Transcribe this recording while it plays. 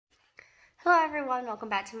Hello everyone, welcome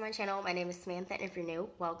back to my channel. My name is Samantha, and if you're new,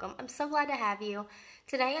 welcome. I'm so glad to have you.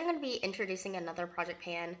 Today I'm going to be introducing another project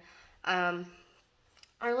pan.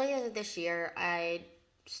 Earlier this year, I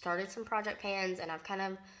started some project pans, and I've kind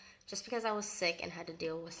of, just because I was sick and had to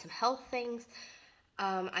deal with some health things,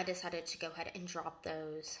 I decided to go ahead and drop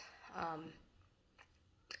those.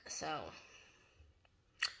 So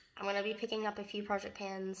I'm going to be picking up a few project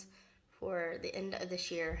pans for the end of this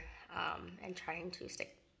year and trying to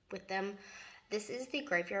stick with them. This is the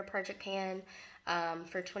Graveyard Project Pan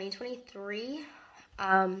for 2023.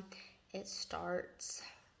 It starts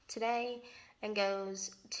today and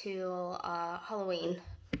goes till Halloween,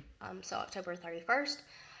 so October 31st.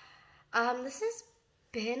 This has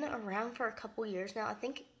been around for a couple years now. I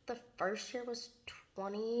think the first year was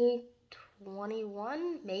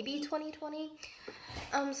 2021, maybe 2020.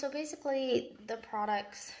 So basically the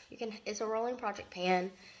products, it's a rolling project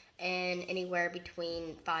pan, and anywhere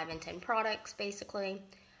between 5 and 10 products, basically.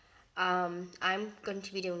 I'm going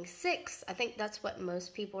to be doing 6. I think that's what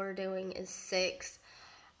most people are doing, is 6.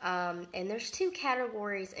 And there's 2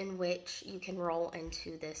 categories in which you can roll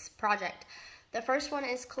into this project. The first one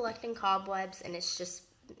is collecting cobwebs, and it's just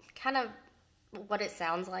kind of what it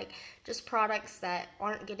sounds like. Just products that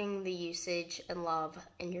aren't getting the usage and love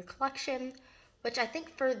in your collection, which I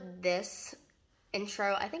think for this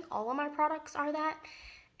intro, I think all of my products are that.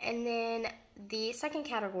 And then the second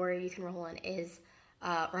category you can roll in is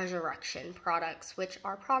resurrection products, which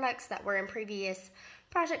are products that were in previous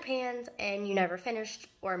project pans and you never finished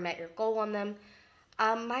or met your goal on them.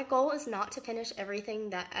 My goal is not to finish everything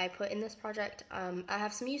that I put in this project. I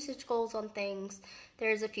have some usage goals on things.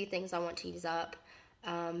 There's a few things I want to use up.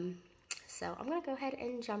 So I'm going to go ahead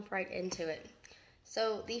and jump right into it.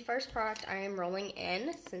 So the first product I am rolling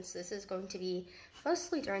in, since this is going to be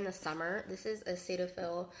mostly during the summer, this is a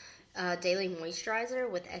Cetaphil Daily Moisturizer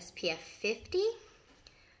with SPF 50.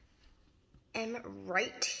 And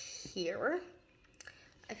right here,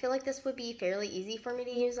 I feel like this would be fairly easy for me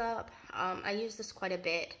to use up. I use this quite a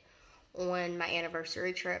bit on my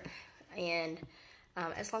anniversary trip, and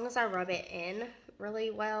as long as I rub it in really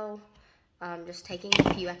well, just taking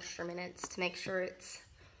a few extra minutes to make sure it's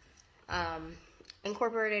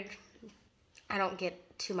incorporated, I don't get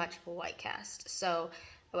too much of a white cast. So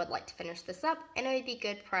I would like to finish this up, and it would be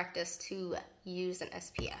good practice to use an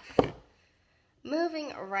SPF.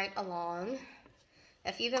 Moving right along,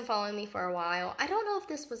 if you've been following me for a while, I don't know if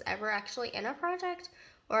this was ever actually in a project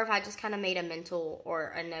or if I just kind of made a mental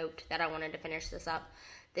or a note that I wanted to finish this up.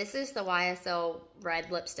 This is the YSL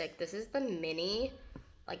red lipstick. This is the mini,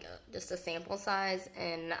 like just a sample size,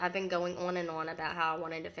 and I've been going on and on about how I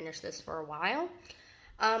wanted to finish this for a while.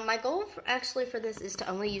 My goal actually for this is to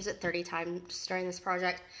only use it 30 times during this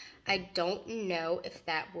project. I don't know if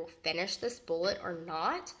that will finish this bullet or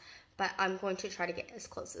not, but I'm going to try to get as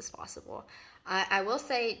close as possible. I will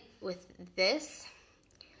say with this,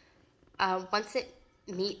 once it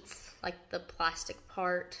meets like the plastic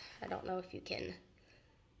part, I don't know if you can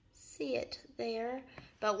see it there,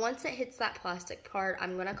 but once it hits that plastic part,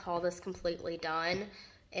 I'm going to call this completely done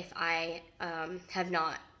if I have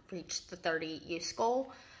not reached the 30 use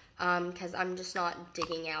goal, because I'm just not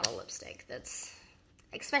digging out a lipstick that's,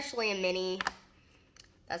 especially a mini,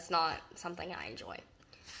 that's not something I enjoy.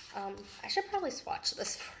 I should probably swatch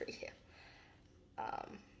this for you.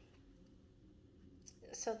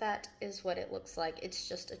 So that is what it looks like. It's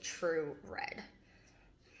just a true red.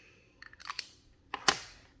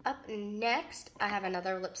 Up next, I have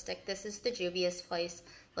another lipstick. This is the Juvia's Place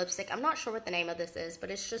lipstick. I'm not sure what the name of this is,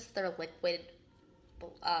 but it's just their liquid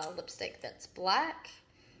lipstick that's black.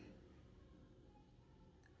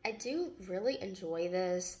 I do really enjoy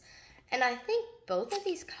this, and I think both of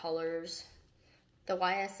these colors, the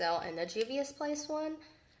YSL and the Juvia's Place one,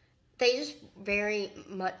 they just very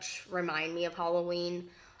much remind me of Halloween.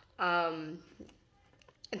 The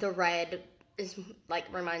red is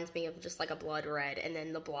like, reminds me of just like a blood red, and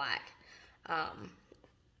then the black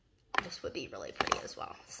just would be really pretty as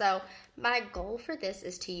well. So my goal for this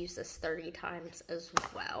is to use this 30 times as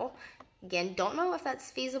well. Again, don't know if that's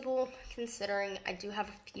feasible considering I do have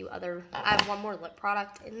a few other, I have one more lip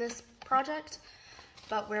product in this project,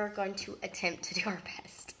 but we're going to attempt to do our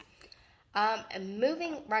best. And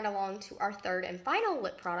moving right along to our third and final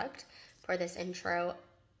lip product for this intro,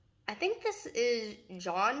 I think this is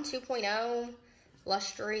John 2.0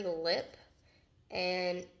 Lustery Lip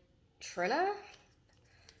and Trina.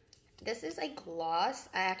 This is a gloss.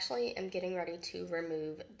 I actually am getting ready to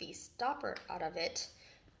remove the stopper out of it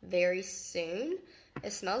very soon.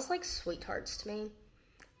 It smells like Sweethearts to me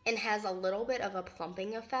and has a little bit of a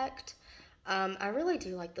plumping effect. I really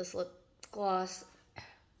do like this lip gloss.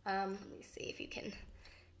 Let me see if you can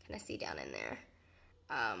kind of see down in there.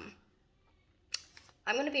 I'm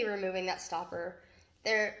going to be removing that stopper.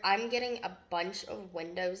 I'm getting a bunch of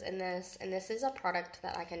windows in this, and this is a product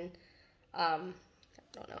that I can, I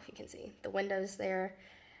don't know if you can see the windows there.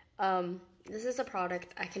 This is a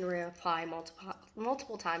product I can reapply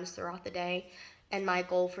multiple times throughout the day, and my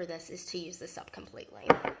goal for this is to use this up completely.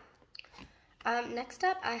 Next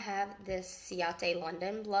up, I have this Ciate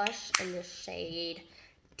London blush in the shade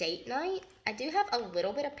Date Night. I do have a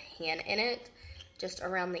little bit of pan in it, just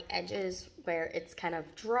around the edges where it's kind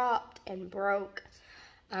of dropped and broke.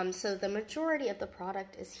 So the majority of the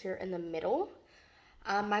product is here in the middle.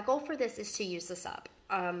 My goal for this is to use this up.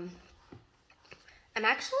 I'm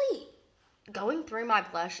actually going through my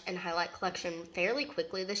blush and highlight collection fairly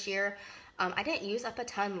quickly this year. I didn't use up a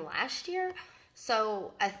ton last year,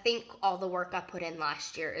 so I think all the work I put in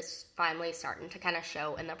last year is finally starting to kind of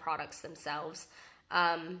show in the products themselves.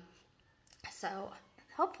 So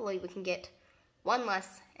hopefully we can get one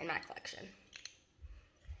less in my collection.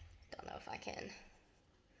 Don't know if I can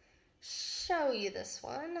show you this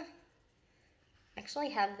one. I actually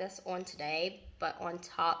have this on today, but on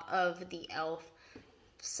top of the e.l.f.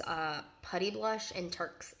 Putty Blush in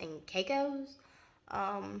Turks and Caicos.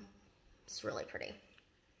 It's really pretty.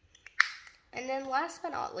 And then last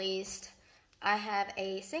but not least, I have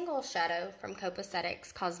a single shadow from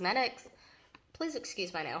Copacetic Cosmetics. Please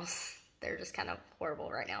excuse my nails. They're just kind of horrible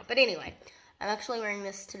right now. But anyway, I'm actually wearing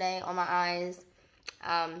this today on my eyes.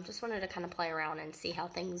 Just wanted to kind of play around and see how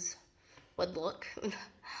things would look.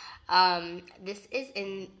 This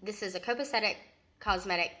is a Copacetic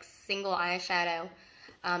Cosmetics single eyeshadow.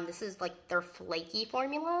 This is like their flaky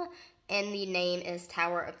formula, and the name is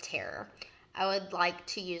Tower of Terror. I would like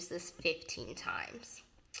to use this 15 times.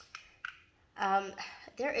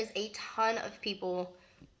 There is a ton of people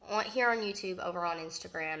here on YouTube, over on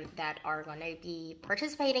Instagram, that are going to be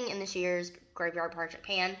participating in this year's Graveyard Project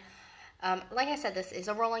Pan. Like I said, this is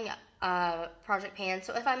a rolling project pan,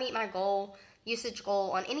 so if I meet my usage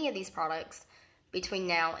goal on any of these products between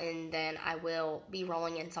now and then, I will be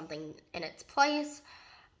rolling in something in its place.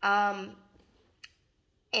 And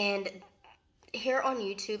here on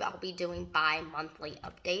YouTube, I'll be doing bi-monthly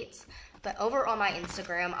updates, but over on my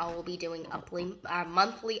Instagram, I will be doing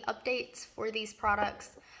monthly updates for these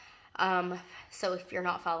products. So if you're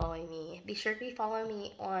not following me, be sure to follow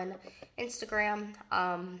me on Instagram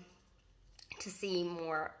to see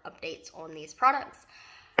more updates on these products.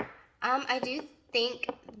 I do think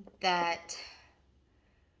that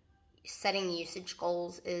setting usage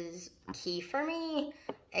goals is key for me,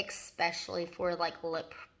 especially for like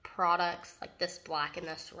lip products like this black and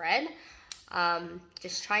this red.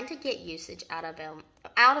 Just trying to get usage out of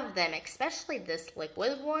them, especially this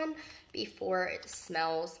liquid one, before it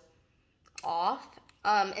smells off.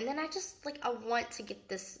 And then I want to get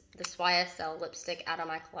this YSL lipstick out of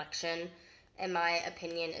my collection. In my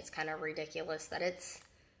opinion, it's kind of ridiculous that it's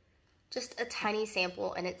just a tiny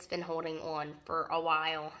sample and it's been holding on for a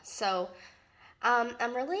while. So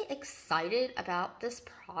I'm really excited about this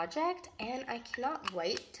project, and I cannot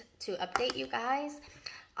wait to update you guys.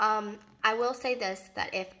 I will say this,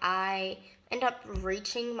 that if I end up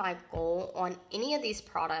reaching my goal on any of these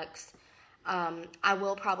products, I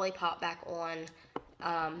will probably pop back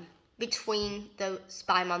on between those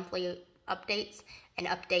bi-monthly updates and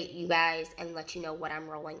update you guys and let you know what I'm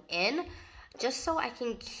rolling in, just so I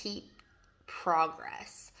can keep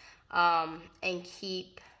progress and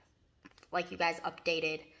keep you guys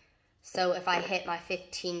updated. So if I hit my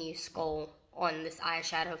 15 use goal on this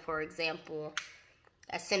eyeshadow, for example,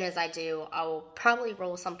 as soon as I do, I will probably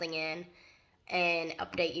roll something in and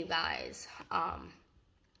update you guys.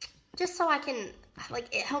 Just so I can,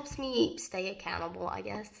 it helps me stay accountable, I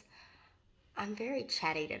guess. I'm very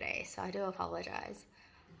chatty today, so I do apologize.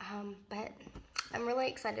 But I'm really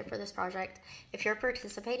excited for this project. If you're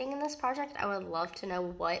participating in this project, I would love to know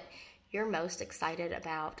what you're most excited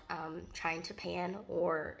about trying to pan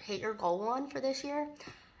or hit your goal on for this year.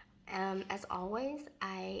 As always,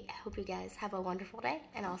 I hope you guys have a wonderful day,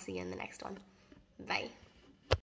 and I'll see you in the next one. Bye.